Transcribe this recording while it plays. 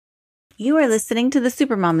You are listening to the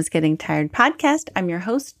Supermom is Getting Tired podcast. I'm your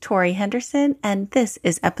host, Tori Henderson, and this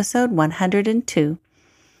is episode 102.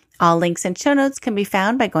 All links and show notes can be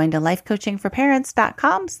found by going to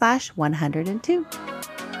lifecoachingforparents.com/102.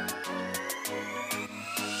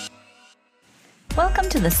 Welcome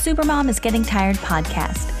to the Supermom is Getting Tired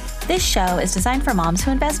podcast. This show is designed for moms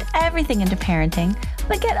who invest everything into parenting,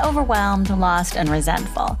 but get overwhelmed, lost, and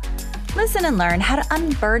resentful. Listen and learn how to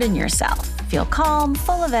unburden yourself, feel calm,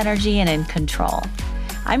 full of energy, and in control.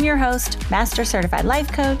 I'm your host, Master Certified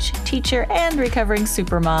Life Coach, teacher, and recovering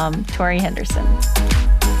supermom, Tori Henderson.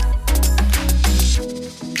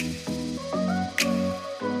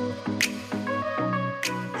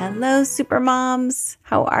 Hello, supermoms.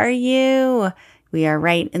 How are you? We are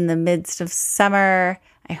right in the midst of summer.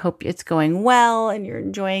 I hope it's going well and you're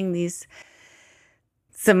enjoying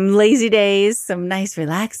some lazy days, some nice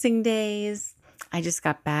relaxing days. I just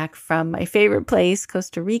got back from my favorite place,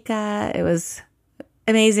 Costa Rica. It was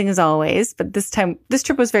amazing as always, but this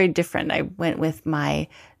trip was very different. I went with my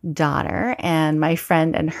daughter and my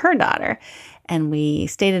friend and her daughter, and we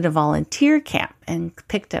stayed at a volunteer camp and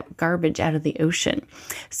picked up garbage out of the ocean.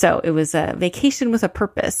 So it was a vacation with a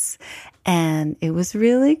purpose, and it was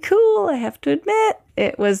really cool, I have to admit.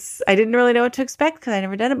 I didn't really know what to expect because I'd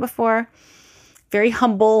never done it before. Very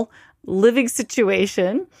humble living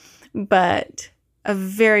situation, but a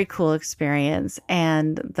very cool experience.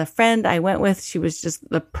 And the friend I went with, she was just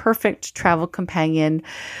the perfect travel companion.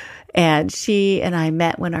 And she and I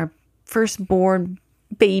met when our firstborn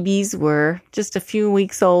babies were just a few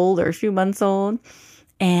weeks old or a few months old.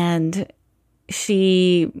 And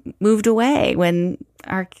she moved away when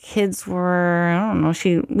our kids were,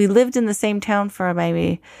 we lived in the same town for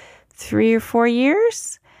maybe 3 or 4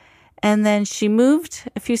 years. And then she moved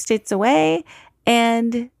a few states away,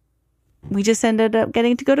 and we just ended up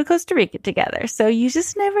getting to go to Costa Rica together. So you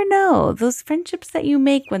just never know. Those friendships that you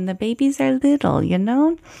make when the babies are little, you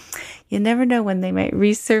never know when they might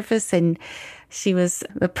resurface. And she was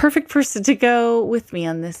the perfect person to go with me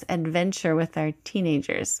on this adventure with our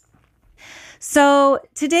teenagers. So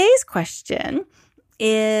today's question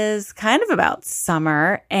is kind of about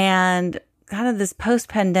summer and kind of this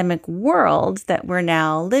post-pandemic world that we're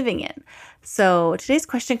now living in. So today's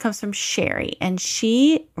question comes from Sherry, and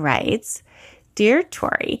she writes, "Dear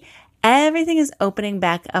Tori, everything is opening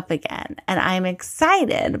back up again, and I'm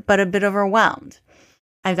excited but a bit overwhelmed.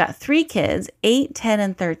 I've got 3 kids, 8, 10,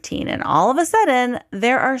 and 13, and all of a sudden,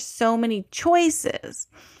 there are so many choices.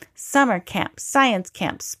 Summer camps, science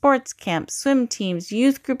camps, sports camps, swim teams,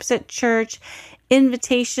 youth groups at church,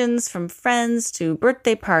 invitations from friends to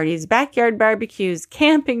birthday parties, backyard barbecues,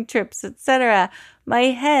 camping trips, etc.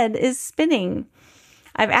 My head is spinning.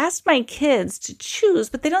 I've asked my kids to choose,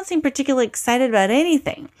 but they don't seem particularly excited about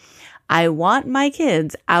anything. I want my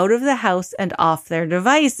kids out of the house and off their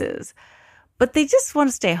devices, but they just want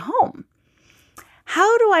to stay home.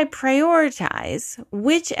 How do I prioritize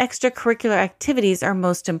which extracurricular activities are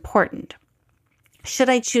most important? Should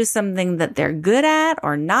I choose something that they're good at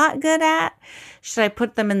or not good at? Should I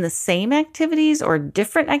put them in the same activities or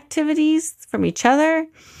different activities from each other?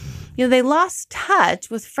 They lost touch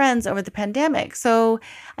with friends over the pandemic, so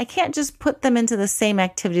I can't just put them into the same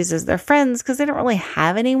activities as their friends because they don't really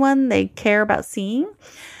have anyone they care about seeing.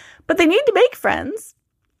 But they need to make friends.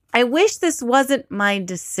 I wish this wasn't my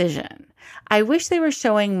decision. I wish they were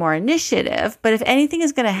showing more initiative, but if anything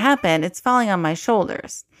is going to happen, it's falling on my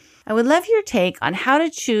shoulders. I would love your take on how to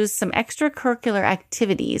choose some extracurricular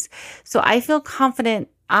activities so I feel confident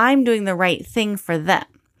I'm doing the right thing for them.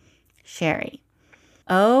 Sherry."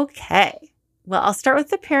 Okay. Well, I'll start with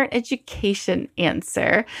the parent education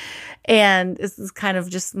answer. And this is kind of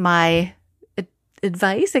just my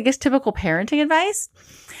advice, I guess, typical parenting advice.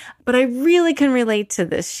 But I really can relate to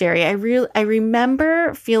this, Sherry. I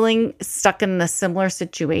remember feeling stuck in a similar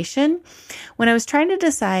situation when I was trying to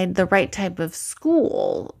decide the right type of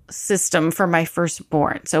school system for my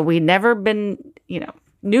firstborn. So we'd never been,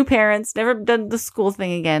 new parents, never done the school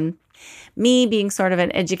thing again. Me being sort of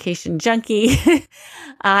an education junkie,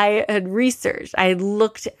 I had researched. I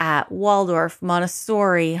looked at Waldorf,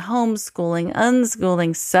 Montessori, homeschooling,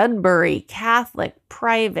 unschooling, Sudbury, Catholic,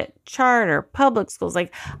 private, charter, public schools.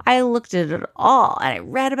 I looked at it all and I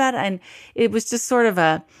read about it, and it was just sort of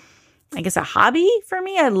a hobby for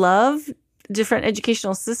me. I love different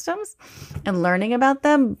educational systems and learning about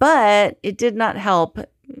them, but it did not help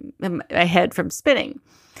my head from spinning.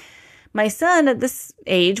 My son at this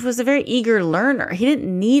age was a very eager learner. He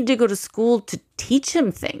didn't need to go to school to teach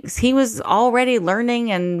him things. He was already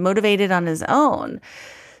learning and motivated on his own.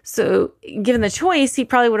 So given the choice, he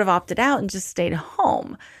probably would have opted out and just stayed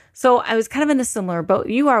home. So I was kind of in a similar boat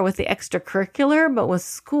you are with the extracurricular, but with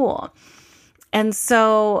school. And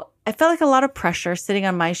so I felt like a lot of pressure sitting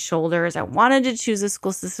on my shoulders. I wanted to choose a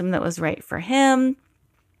school system that was right for him.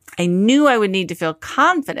 I knew I would need to feel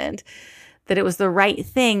confident that it was the right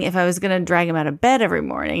thing if I was going to drag him out of bed every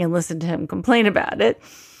morning and listen to him complain about it.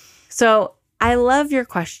 So I love your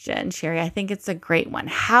question, Sherry. I think it's a great one.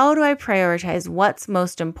 How do I prioritize what's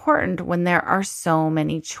most important when there are so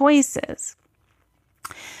many choices?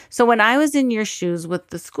 So when I was in your shoes with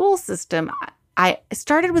the school system, I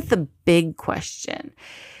started with the big question.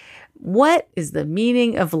 What is the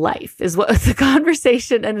meaning of life is what the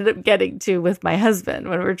conversation ended up getting to with my husband.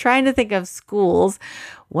 When we're trying to think of schools,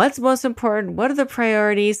 what's most important? What are the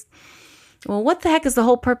priorities? Well, what the heck is the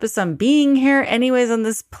whole purpose on being here anyways on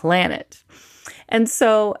this planet? And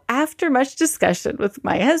so after much discussion with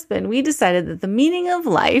my husband, we decided that the meaning of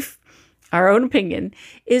life, our own opinion,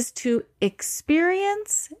 is to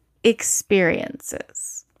experience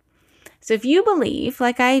experiences. So if you believe,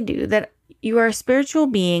 like I do, that you are a spiritual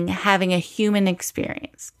being having a human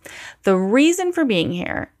experience, the reason for being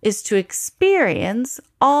here is to experience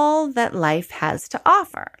all that life has to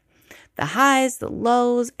offer. The highs, the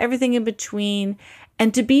lows, everything in between,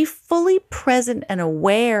 and to be fully present and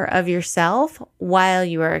aware of yourself while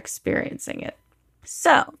you are experiencing it.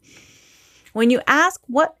 So, when you ask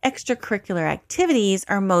what extracurricular activities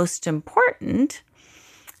are most important,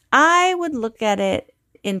 I would look at it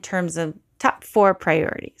in terms of top 4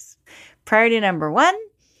 priorities. Priority number 1,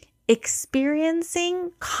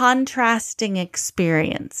 experiencing contrasting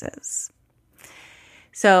experiences.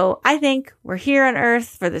 So I think we're here on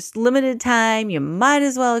Earth for this limited time. You might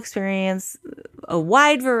as well experience a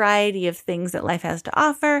wide variety of things that life has to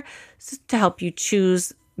offer to help you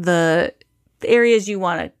choose the areas you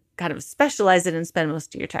want to kind of specialize in and spend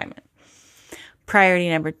most of your time in. Priority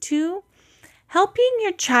number 2, helping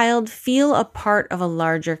your child feel a part of a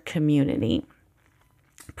larger community.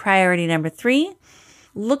 Priority number 3,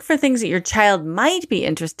 look for things that your child might be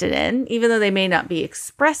interested in, even though they may not be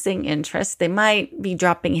expressing interest. They might be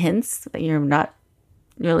dropping hints that you're not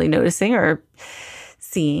really noticing or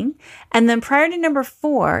seeing. And then priority number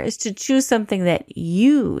 4 is to choose something that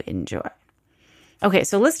you enjoy. Okay,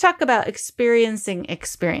 so let's talk about experiencing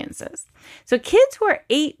experiences. So kids who are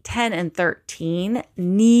 8, 10, and 13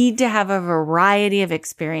 need to have a variety of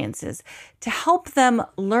experiences to help them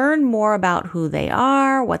learn more about who they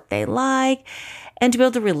are, what they like, and to be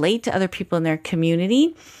able to relate to other people in their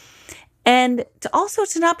community. And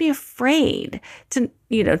to not be afraid, to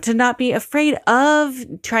not be afraid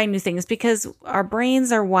of trying new things, because our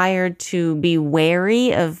brains are wired to be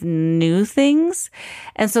wary of new things.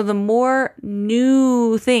 And so the more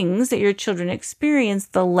new things that your children experience,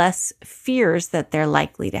 the less fears that they're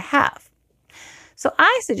likely to have. So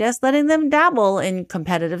I suggest letting them dabble in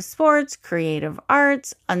competitive sports, creative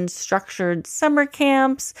arts, unstructured summer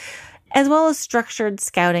camps, as well as structured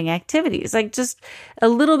scouting activities, like just a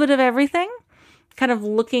little bit of everything, kind of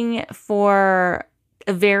looking for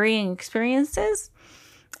varying experiences,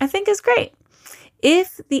 I think is great.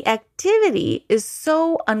 If the activity is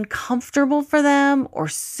so uncomfortable for them or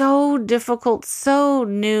so difficult, so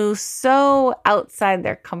new, so outside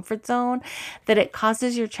their comfort zone that it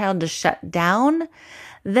causes your child to shut down,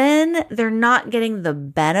 then they're not getting the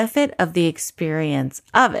benefit of the experience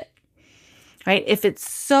of it. Right? If it's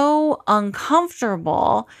so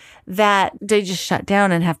uncomfortable that they just shut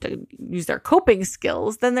down and have to use their coping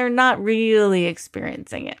skills, then they're not really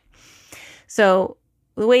experiencing it. So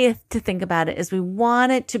the way to think about it is we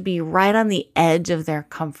want it to be right on the edge of their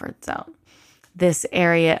comfort zone, this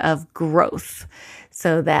area of growth,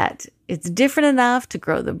 so that it's different enough to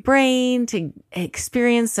grow the brain, to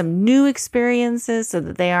experience some new experiences so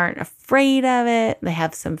that they aren't afraid of it, they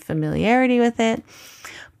have some familiarity with it,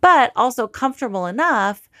 but also comfortable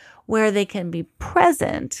enough where they can be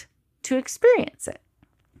present to experience it.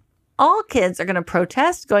 All kids are going to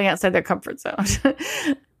protest going outside their comfort zone.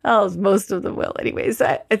 Oh, most of them will anyways.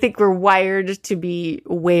 I think we're wired to be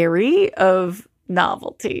wary of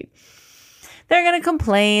novelty. They're going to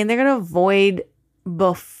complain. They're going to avoid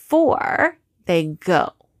before they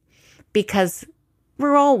go, because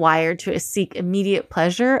we're all wired to seek immediate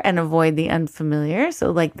pleasure and avoid the unfamiliar.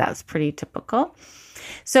 So that's pretty typical.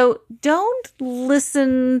 So don't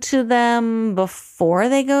listen to them before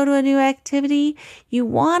they go to a new activity. You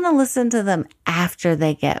want to listen to them after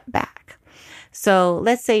they get back. So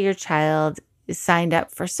let's say your child is signed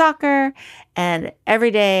up for soccer and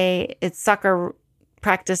every day it's soccer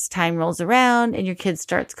practice time rolls around and your kid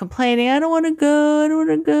starts complaining, I don't want to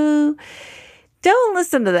go. Don't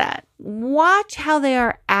listen to that. Watch how they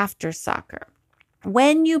are after soccer.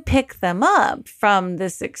 when you pick them up from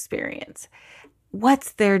this experience,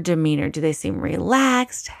 what's their demeanor? Do they seem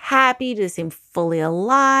relaxed, happy? Do they seem fully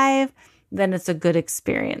alive? Then it's a good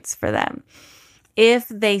experience for them. If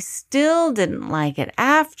they still didn't like it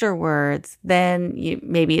afterwards, then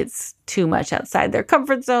maybe it's too much outside their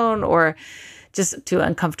comfort zone or just too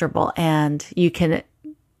uncomfortable, and you can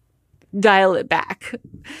dial it back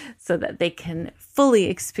so that they can fully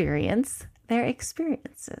experience their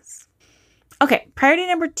experiences. Okay, priority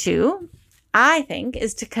number 2, I think,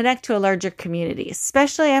 is to connect to a larger community.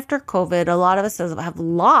 Especially after COVID, a lot of us have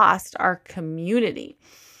lost our community.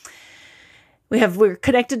 We're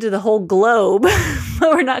connected to the whole globe,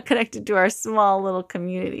 but we're not connected to our small little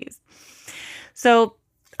communities. So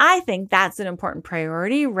I think that's an important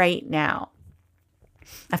priority right now.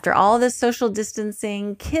 After all this social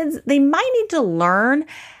distancing, kids, they might need to learn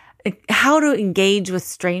how to engage with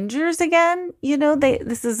strangers again. Even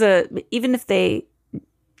if they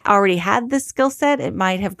already had this skill set, it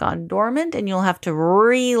might have gone dormant, and you'll have to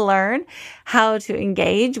relearn how to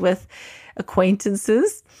engage with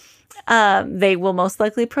acquaintances. They will most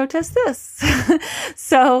likely protest this.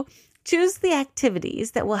 So choose the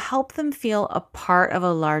activities that will help them feel a part of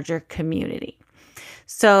a larger community.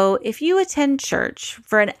 So if you attend church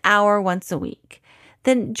for an hour once a week,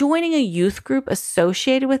 then joining a youth group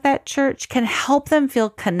associated with that church can help them feel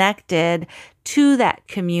connected to that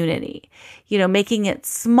community, making it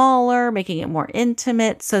smaller, making it more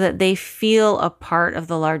intimate so that they feel a part of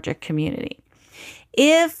the larger community.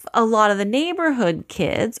 If a lot of the neighborhood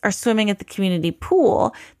kids are swimming at the community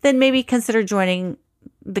pool, then maybe consider joining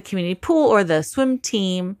the community pool or the swim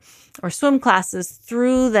team or swim classes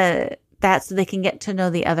through that so they can get to know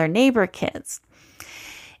the other neighbor kids.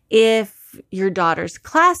 If your daughter's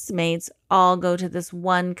classmates all go to this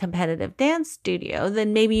one competitive dance studio,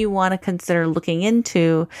 then maybe you want to consider looking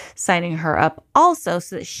into signing her up also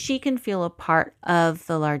so that she can feel a part of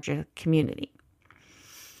the larger community.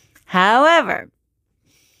 However,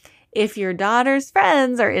 if your daughter's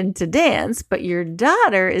friends are into dance, but your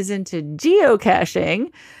daughter is into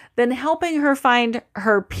geocaching, then helping her find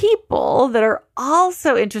her people that are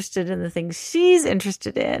also interested in the things she's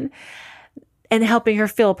interested in and helping her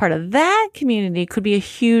feel a part of that community could be a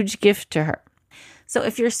huge gift to her. So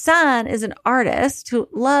if your son is an artist who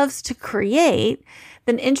loves to create,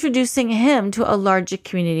 then introducing him to a larger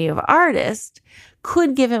community of artists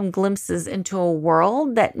could give him glimpses into a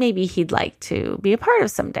world that maybe he'd like to be a part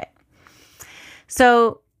of someday.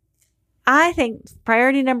 So I think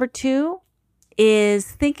priority number 2 is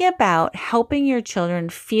thinking about helping your children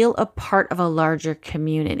feel a part of a larger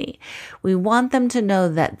community. We want them to know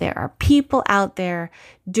that there are people out there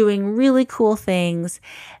doing really cool things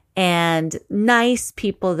and nice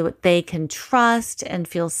people that they can trust and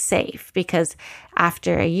feel safe, because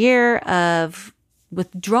after a year of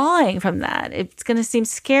withdrawing from that, it's going to seem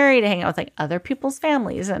scary to hang out with other people's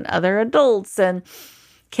families and other adults and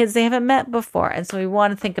kids they haven't met before. And so we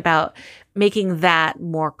want to think about making that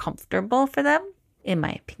more comfortable for them, in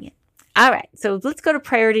my opinion. All right, so let's go to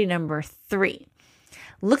priority number 3.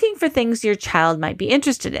 Looking for things your child might be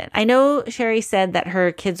interested in. I know Sherry said that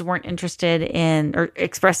her kids weren't interested in or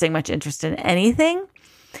expressing much interest in anything,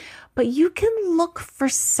 but you can look for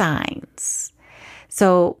signs.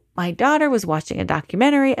 So my daughter was watching a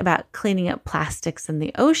documentary about cleaning up plastics in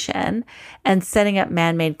the ocean and setting up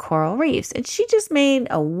man-made coral reefs. And she just made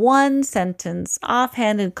a 1-sentence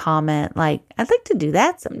offhanded comment like, "I'd like to do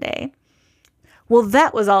that someday." Well,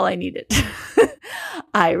 that was all I needed.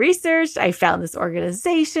 I researched, I found this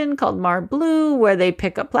organization called MarBlue where they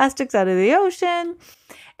pick up plastics out of the ocean.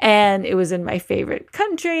 And it was in my favorite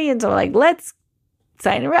country. And so let's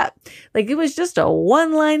sign her up. It was just a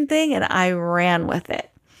 1-line thing and I ran with it.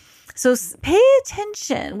 So pay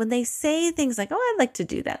attention when they say things like, "Oh, I'd like to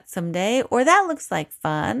do that someday," or "That looks like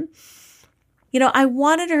fun." I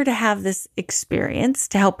wanted her to have this experience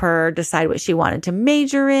to help her decide what she wanted to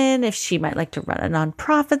major in, if she might like to run a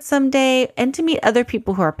nonprofit someday, and to meet other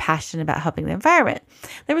people who are passionate about helping the environment.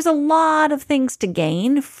 There was a lot of things to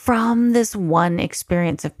gain from this one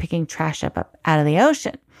experience of picking trash up out of the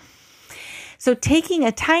ocean. So taking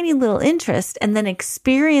a tiny little interest and then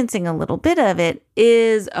experiencing a little bit of it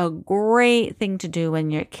is a great thing to do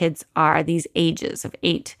when your kids are these ages of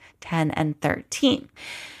 8, 10, and 13.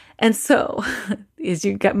 And so, as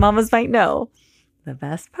you mamas might know, the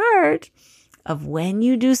best part of when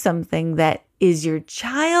you do something that is your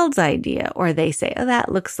child's idea, or they say, "Oh,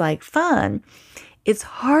 that looks like fun," it's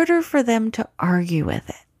harder for them to argue with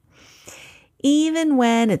it. Even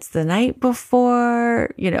when it's the night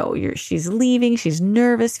before, she's leaving, she's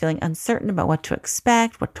nervous, feeling uncertain about what to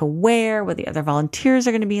expect, what to wear, what the other volunteers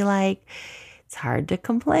are going to be like. It's hard to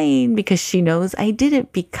complain because she knows I did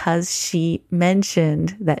it because she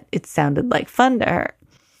mentioned that it sounded like fun to her.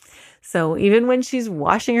 So even when she's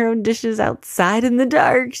washing her own dishes outside in the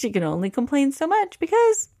dark, she can only complain so much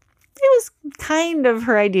because it was kind of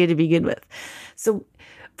her idea to begin with. So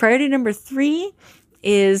priority number 3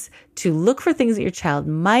 is to look for things that your child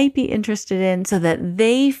might be interested in so that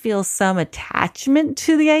they feel some attachment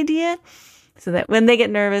to the idea, so that when they get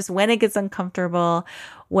nervous, when it gets uncomfortable,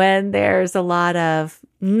 when there's a lot of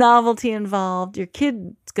novelty involved, your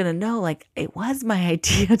kid's going to know, like, it was my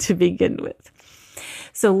idea to begin with.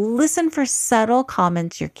 So listen for subtle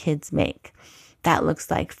comments your kids make. That looks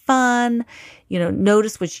like fun.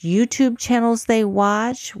 Notice which YouTube channels they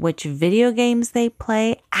watch, which video games they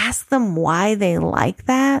play. Ask them why they like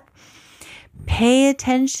that. Pay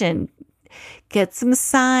attention. Get some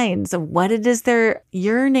signs of what it is they're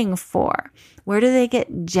yearning for. Where do they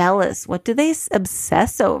get jealous? What do they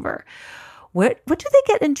obsess over? What do they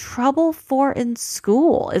get in trouble for in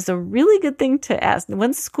school is a really good thing to ask.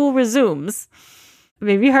 When school resumes, it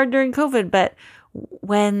may be hard during COVID, but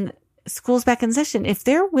when school's back in session, if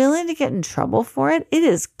they're willing to get in trouble for it, it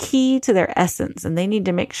is key to their essence, and they need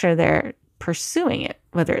to make sure they're pursuing it,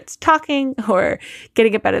 whether it's talking or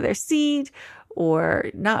getting up out of their seat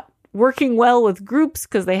or not working well with groups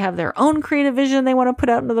because they have their own creative vision they want to put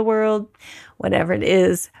out into the world. Whatever it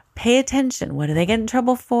is, pay attention. What do they get in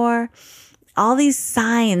trouble for? All these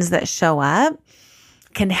signs that show up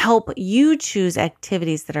can help you choose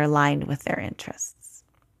activities that are aligned with their interests.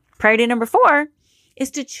 Priority number 4 is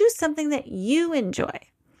to choose something that you enjoy.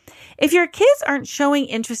 If your kids aren't showing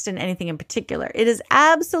interest in anything in particular, it is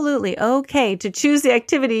absolutely okay to choose the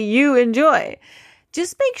activity you enjoy.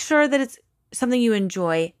 Just make sure that it's something you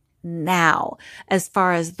enjoy now, as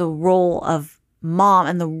far as the role of mom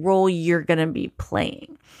and the role you're going to be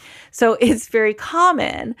playing. So it's very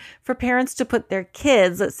common for parents to put their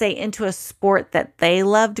kids, let's say, into a sport that they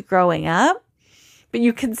loved growing up. But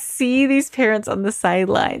you can see these parents on the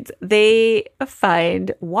sidelines. They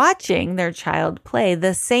find watching their child play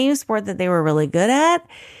the same sport that they were really good at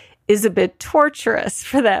is a bit torturous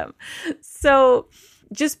for them. So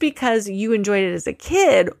just because you enjoyed it as a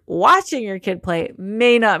kid, watching your kid play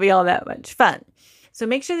may not be all that much fun. So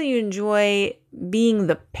make sure that you enjoy being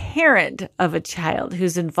the parent of a child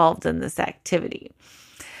who's involved in this activity.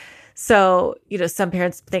 So, some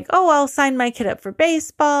parents think, oh, I'll sign my kid up for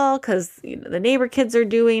baseball because, the neighbor kids are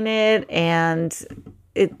doing it. And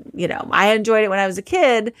I enjoyed it when I was a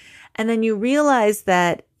kid. And then you realize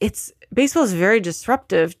that baseball is very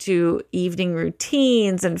disruptive to evening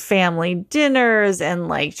routines and family dinners and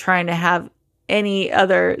like trying to have any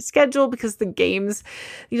other schedule because the games,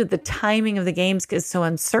 the timing of the games is so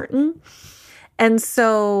uncertain. And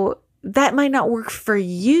so that might not work for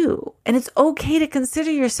you. And it's okay to consider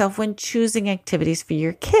yourself when choosing activities for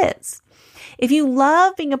your kids. If you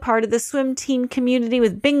love being a part of the swim team community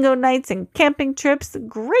with bingo nights and camping trips,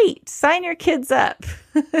 great. Sign your kids up.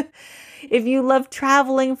 If you love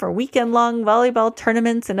traveling for weekend-long volleyball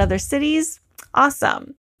tournaments in other cities,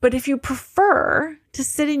 awesome. But if you prefer to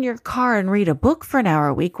sit in your car and read a book for an hour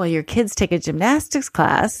a week while your kids take a gymnastics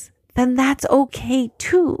class, then that's okay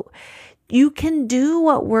too. You can do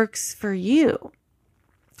what works for you.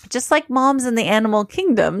 Just like moms in the animal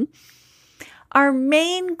kingdom, our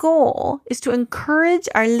main goal is to encourage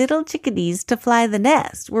our little chickadees to fly the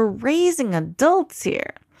nest. We're raising adults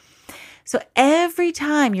here. So every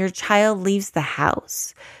time your child leaves the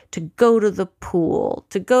house to go to the pool,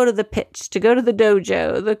 to go to the pitch, to go to the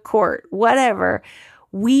dojo, the court, whatever,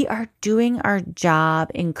 we are doing our job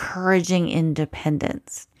encouraging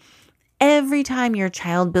independence. Every time your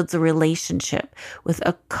child builds a relationship with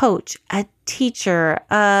a coach, a teacher,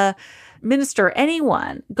 a minister,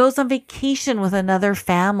 anyone, goes on vacation with another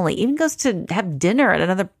family, even goes to have dinner at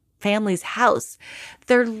another family's house,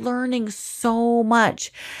 they're learning so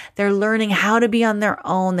much. They're learning how to be on their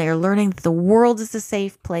own. They're learning that the world is a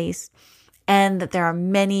safe place and that there are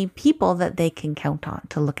many people that they can count on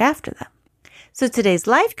to look after them. So today's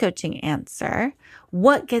life coaching answer,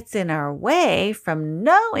 what gets in our way from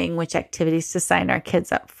knowing which activities to sign our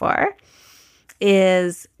kids up for,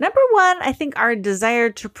 is number 1, I think our desire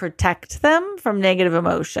to protect them from negative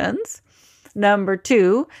emotions. Number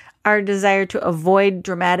 2, our desire to avoid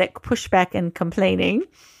dramatic pushback and complaining.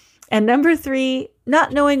 And number 3,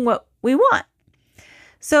 not knowing what we want.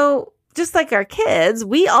 So just like our kids,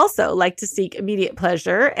 we also like to seek immediate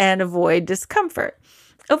pleasure and avoid discomfort.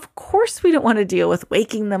 Of course, we don't want to deal with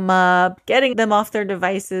waking them up, getting them off their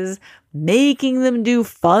devices, making them do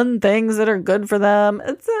fun things that are good for them.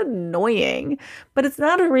 It's annoying, but it's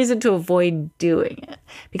not a reason to avoid doing it,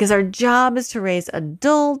 because our job is to raise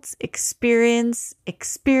adults, experiences,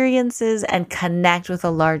 and connect with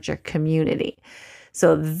a larger community.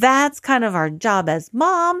 So that's kind of our job as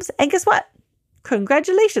moms. And guess what?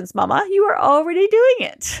 Congratulations, Mama. You are already doing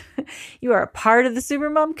it. You are a part of the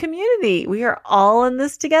Supermom community. We are all in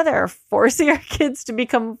this together, forcing our kids to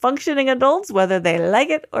become functioning adults, whether they like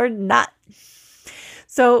it or not.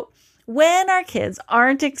 So when our kids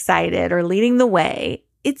aren't excited or leading the way,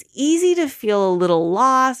 it's easy to feel a little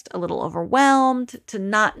lost, a little overwhelmed, to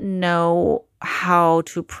not know how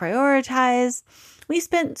to prioritize. We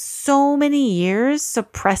spent so many years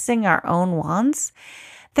suppressing our own wants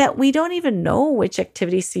that we don't even know which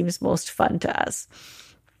activity seems most fun to us.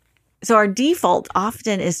 So our default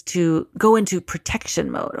often is to go into protection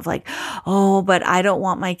mode of like, oh, but I don't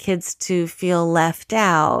want my kids to feel left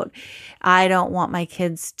out. I don't want my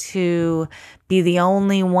kids to be the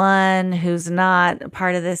only one who's not a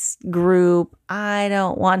part of this group. I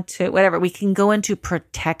don't want to, whatever. We can go into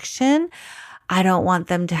protection. I don't want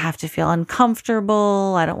them to have to feel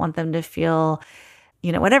uncomfortable. I don't want them to feel,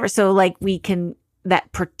 whatever. So like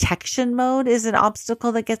that protection mode is an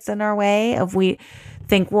obstacle that gets in our way of we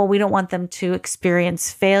think, well, we don't want them to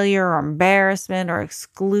experience failure or embarrassment or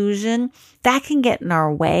exclusion. That can get in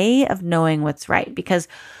our way of knowing what's right, because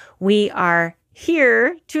we are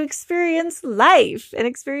here to experience life and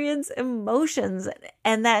experience emotions.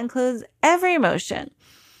 And that includes every emotion.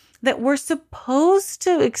 That we're supposed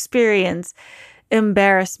to experience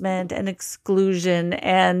embarrassment and exclusion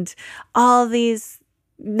and all these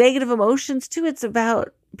negative emotions too. It's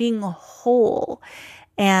about being whole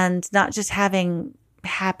and not just having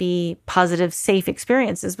happy, positive, safe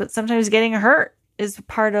experiences, but sometimes getting hurt is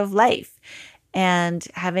part of life. And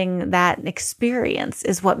having that experience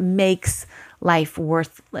is what makes life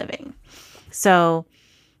worth living. So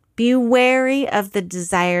be wary of the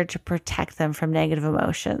desire to protect them from negative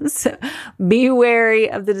emotions. Be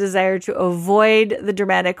wary of the desire to avoid the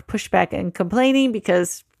dramatic pushback and complaining,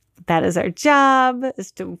 because that is our job,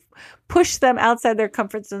 is to push them outside their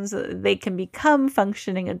comfort zone so that they can become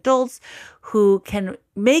functioning adults who can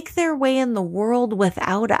make their way in the world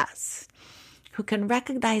without us, who can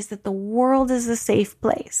recognize that the world is a safe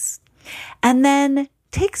place. And then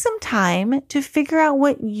take some time to figure out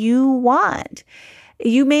what you want.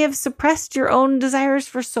 You may have suppressed your own desires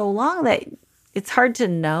for so long that it's hard to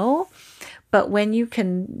know. But when you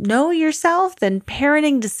can know yourself, then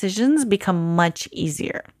parenting decisions become much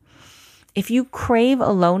easier. If you crave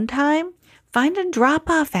alone time, find a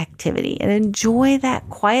drop-off activity and enjoy that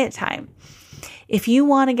quiet time. If you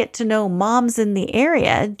want to get to know moms in the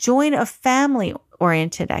area, join a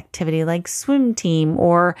family-oriented activity like swim team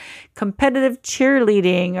or competitive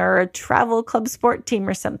cheerleading or a travel club sport team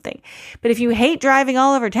or something. But if you hate driving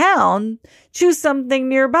all over town, choose something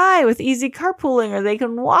nearby with easy carpooling or they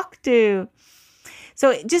can walk to.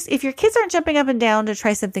 So just if your kids aren't jumping up and down to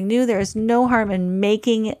try something new, there is no harm in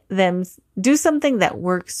making them do something that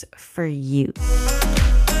works for you.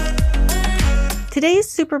 Today's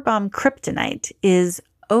Supermom kryptonite is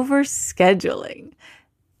overscheduling.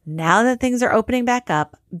 Now that things are opening back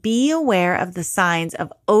up, be aware of the signs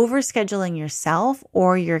of overscheduling yourself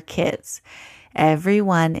or your kids.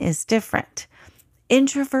 Everyone is different.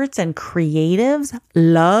 Introverts and creatives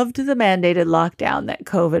loved the mandated lockdown that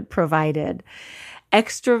COVID provided.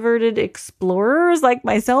 Extroverted explorers like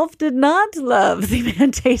myself did not love the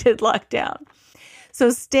mandated lockdown.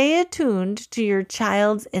 So stay attuned to your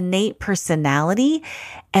child's innate personality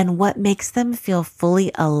and what makes them feel fully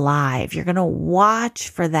alive. You're going to watch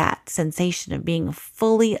for that sensation of being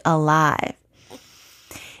fully alive.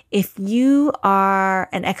 If you are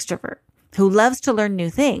an extrovert who loves to learn new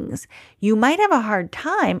things, you might have a hard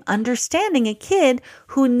time understanding a kid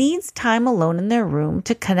who needs time alone in their room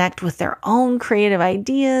to connect with their own creative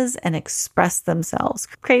ideas and express themselves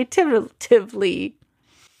creatively.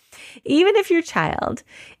 Even if your child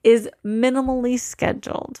is minimally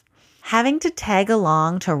scheduled, having to tag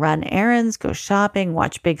along to run errands, go shopping,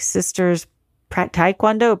 watch big sisters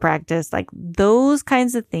taekwondo practice, like those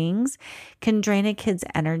kinds of things can drain a kid's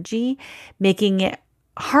energy, making it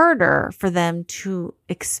harder for them to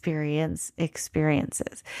experience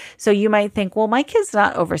experiences. So you might think, well, my kid's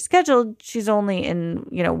not overscheduled. She's only in,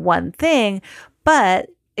 one thing. But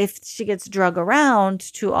if she gets drug around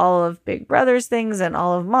to all of Big Brother's things and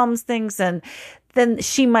all of Mom's things, and then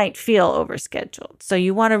she might feel overscheduled. So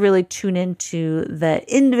you want to really tune into the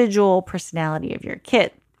individual personality of your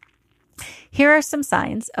kid. Here are some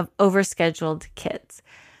signs of overscheduled kids: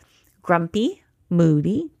 grumpy,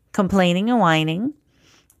 moody, complaining and whining,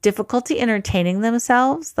 difficulty entertaining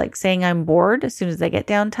themselves, like saying I'm bored as soon as they get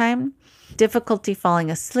downtime, difficulty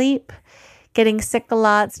falling asleep, getting sick a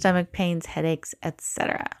lot, stomach pains, headaches,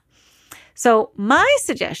 etc. So my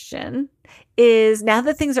suggestion is, now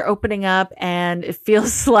that things are opening up and it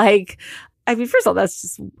feels like, first of all, that's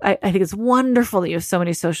just, I think it's wonderful that you have so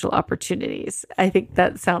many social opportunities. I think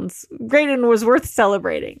that sounds great and was worth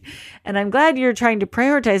celebrating. And I'm glad you're trying to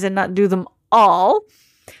prioritize and not do them all.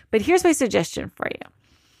 But here's my suggestion for you.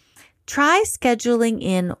 Try scheduling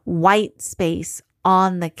in white space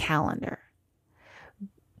on the calendar.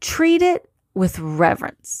 Treat it with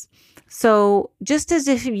reverence. So just as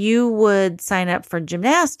if you would sign up for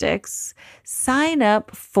gymnastics, sign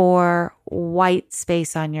up for white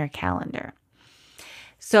space on your calendar.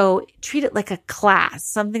 So treat it like a class,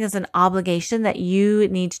 something as an obligation that you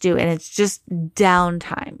need to do. And it's just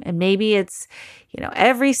downtime. And maybe it's,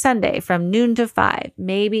 every Sunday from noon to 5.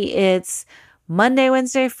 Maybe it's Monday,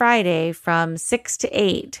 Wednesday, Friday from 6 to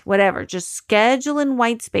 8, whatever. Just schedule in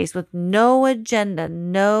white space with no agenda,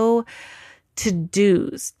 no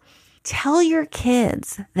to-dos. Tell your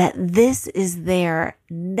kids that this is their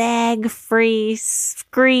nag-free,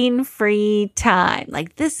 screen-free time.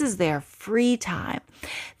 Like, this is their free time.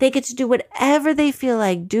 They get to do whatever they feel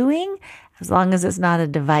like doing, as long as it's not a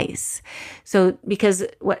device. So, because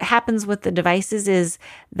what happens with the devices is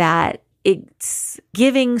that it's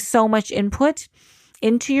giving so much input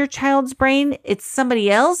into your child's brain. It's somebody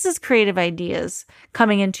else's creative ideas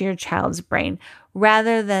coming into your child's brain,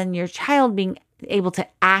 rather than your child being able to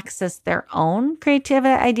access their own creative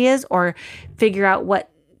ideas or figure out what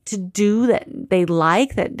to do that they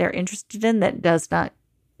like, that they're interested in, that does not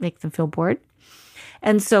make them feel bored.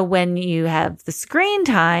 And so when you have the screen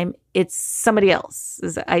time, it's somebody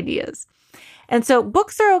else's ideas. And so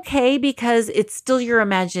books are okay because it's still your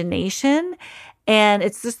imagination, and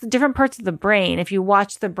it's just the different parts of the brain. If you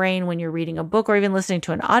watch the brain when you're reading a book or even listening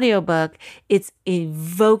to an audiobook, it's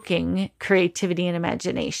evoking creativity and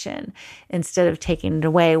imagination instead of taking it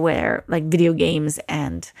away, where like video games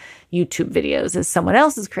and YouTube videos is someone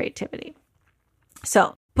else's creativity.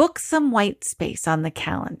 So book some white space on the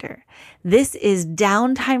calendar. This is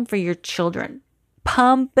downtime for your children.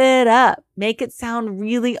 Pump it up. Make it sound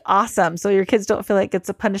really awesome so your kids don't feel like it's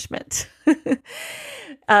a punishment.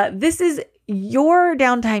 This is your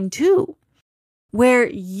downtime too, where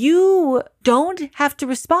you don't have to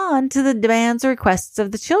respond to the demands or requests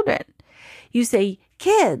of the children. You say,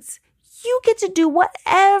 kids, you get to do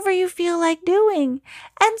whatever you feel like doing.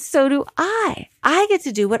 And so do I. I get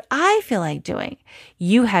to do what I feel like doing.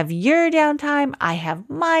 You have your downtime. I have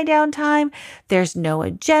my downtime. There's no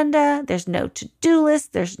agenda. There's no to-do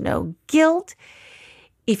list. There's no guilt.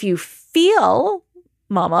 If you feel,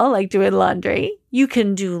 mama, like doing laundry, you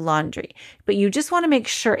can do laundry. But you just want to make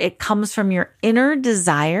sure it comes from your inner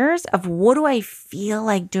desires of, what do I feel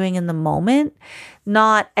like doing in the moment,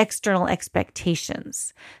 not external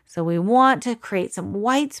expectations. So we want to create some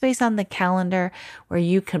white space on the calendar where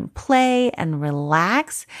you can play and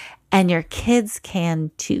relax, and your kids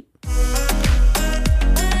can too.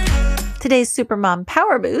 Today's Supermom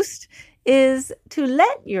Power Boost is to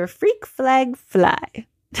let your freak flag fly.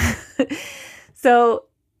 So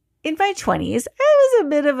in my 20s, I was a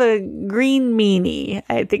bit of a green meanie,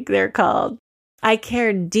 I think they're called. I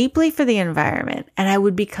cared deeply for the environment, and I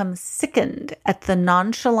would become sickened at the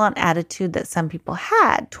nonchalant attitude that some people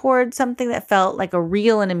had towards something that felt like a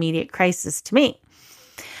real and immediate crisis to me.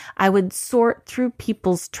 I would sort through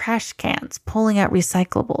people's trash cans, pulling out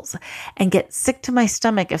recyclables, and get sick to my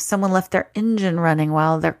stomach if someone left their engine running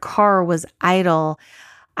while their car was idle.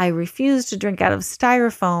 I refused to drink out of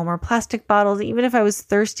styrofoam or plastic bottles, even if I was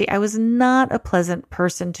thirsty. I was not a pleasant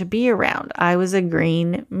person to be around. I was a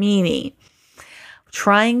green meanie,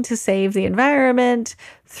 trying to save the environment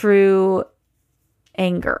through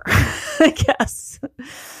anger, I guess.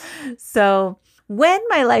 So when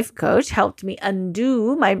my life coach helped me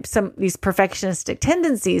undo these perfectionistic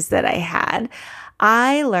tendencies that I had,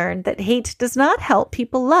 I learned that hate does not help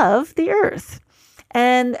people love the earth.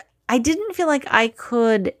 And I didn't feel like I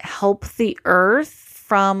could help the earth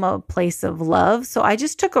from a place of love. So I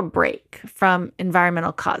just took a break from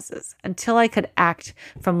environmental causes until I could act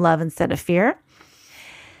from love instead of fear.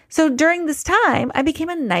 So during this time, I became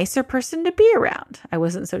a nicer person to be around. I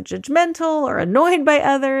wasn't so judgmental or annoyed by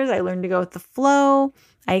others. I learned to go with the flow.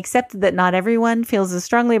 I accepted that not everyone feels as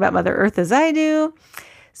strongly about Mother Earth as I do.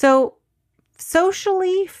 So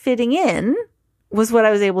socially fitting in was what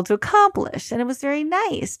I was able to accomplish. And it was very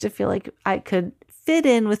nice to feel like I could fit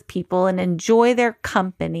in with people and enjoy their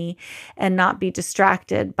company and not be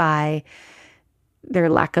distracted by their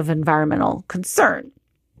lack of environmental concern.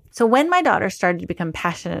 So when my daughter started to become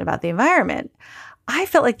passionate about the environment, I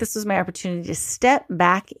felt like this was my opportunity to step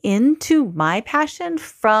back into my passion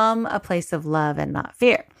from a place of love and not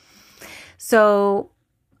fear. So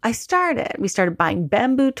we started buying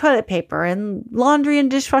bamboo toilet paper and laundry and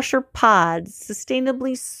dishwasher pods,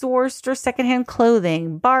 sustainably sourced or secondhand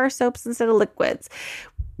clothing, bar soaps instead of liquids.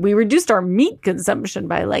 We reduced our meat consumption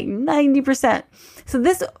by like 90%. So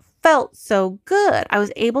this felt so good. I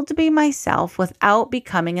was able to be myself without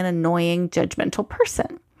becoming an annoying, judgmental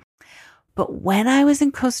person. But when I was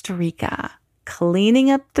in Costa Rica, cleaning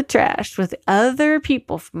up the trash with other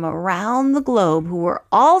people from around the globe who were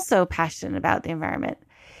also passionate about the environment,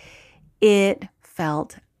 it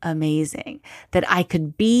felt amazing that I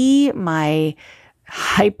could be my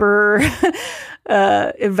hyper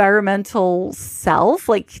environmental self,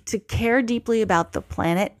 like to care deeply about the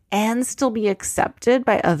planet and still be accepted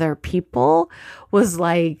by other people was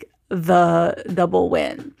like the double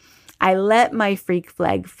win. I let my freak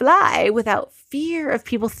flag fly without fear of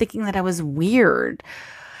people thinking that I was weird.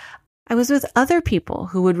 I was with other people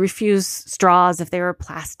who would refuse straws if they were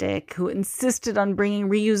plastic, who insisted on bringing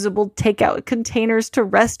reusable takeout containers to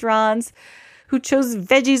restaurants, who chose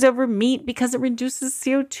veggies over meat because it reduces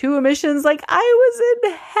CO2 emissions. Like I was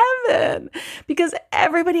in heaven because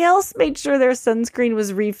everybody else made sure their sunscreen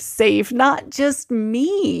was reef safe, not just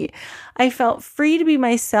me. I felt free to be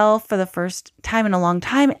myself for the first time in a long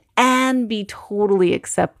time and be totally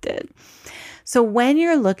accepted. So when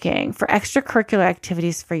you're looking for extracurricular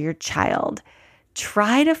activities for your child,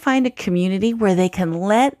 try to find a community where they can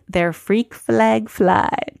let their freak flag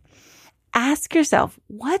fly. Ask yourself,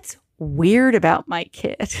 what's weird about my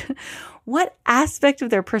kid? What aspect of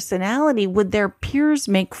their personality would their peers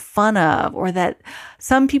make fun of or that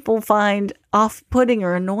some people find off-putting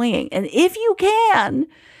or annoying? And if you can,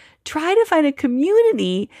 try to find a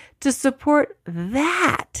community to support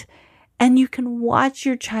that. And you can watch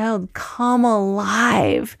your child come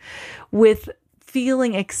alive with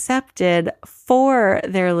feeling accepted for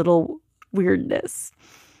their little weirdness.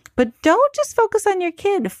 But don't just focus on your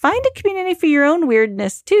kid. Find a community for your own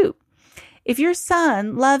weirdness too. If your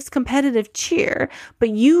son loves competitive cheer,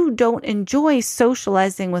 but you don't enjoy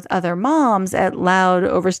socializing with other moms at loud,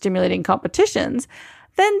 overstimulating competitions,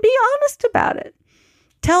 then be honest about it.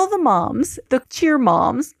 Tell the moms, the cheer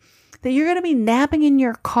moms, that you're going to be napping in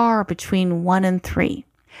your car between 1 and 3.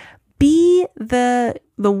 Be the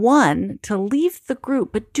one to leave the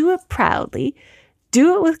group, but do it proudly.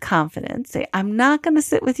 Do it with confidence. Say, I'm not going to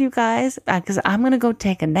sit with you guys because I'm going to go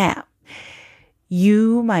take a nap.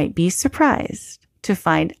 You might be surprised to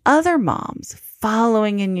find other moms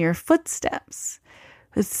following in your footsteps.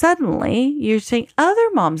 But suddenly, you're saying other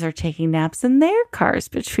moms are taking naps in their cars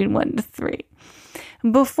between 1 to 3.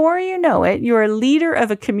 Before you know it, you're a leader of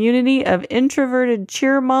a community of introverted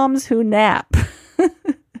cheer moms who nap.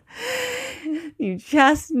 You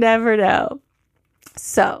just never know.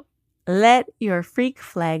 So let your freak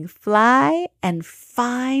flag fly and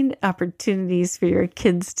find opportunities for your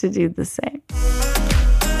kids to do the same.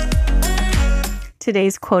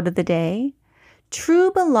 Today's quote of the day: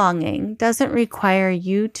 true belonging doesn't require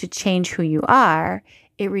you to change who you are.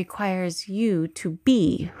 It requires you to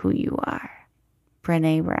be who you are.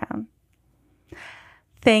 Brené Brown.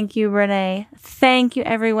 Thank you, Brené. Thank you,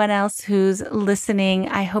 everyone else who's listening.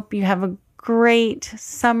 I hope you have a great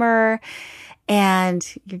summer and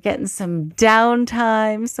you're getting some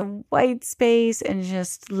downtime, some white space, and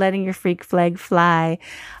just letting your freak flag fly.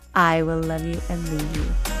 I will love you and leave you.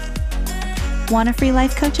 Want a free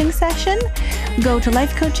life coaching session? Go to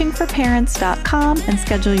lifecoachingforparents.com and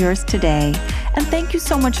schedule yours today. And thank you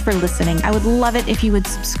so much for listening. I would love it if you would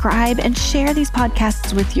subscribe and share these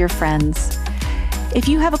podcasts with your friends. If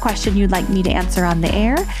you have a question you'd like me to answer on the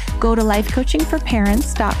air, go to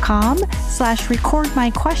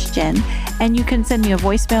lifecoachingforparents.com/recordmyquestion, and you can send me a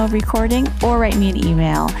voicemail recording or write me an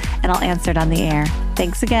email, and I'll answer it on the air.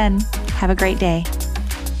 Thanks again. Have a great day.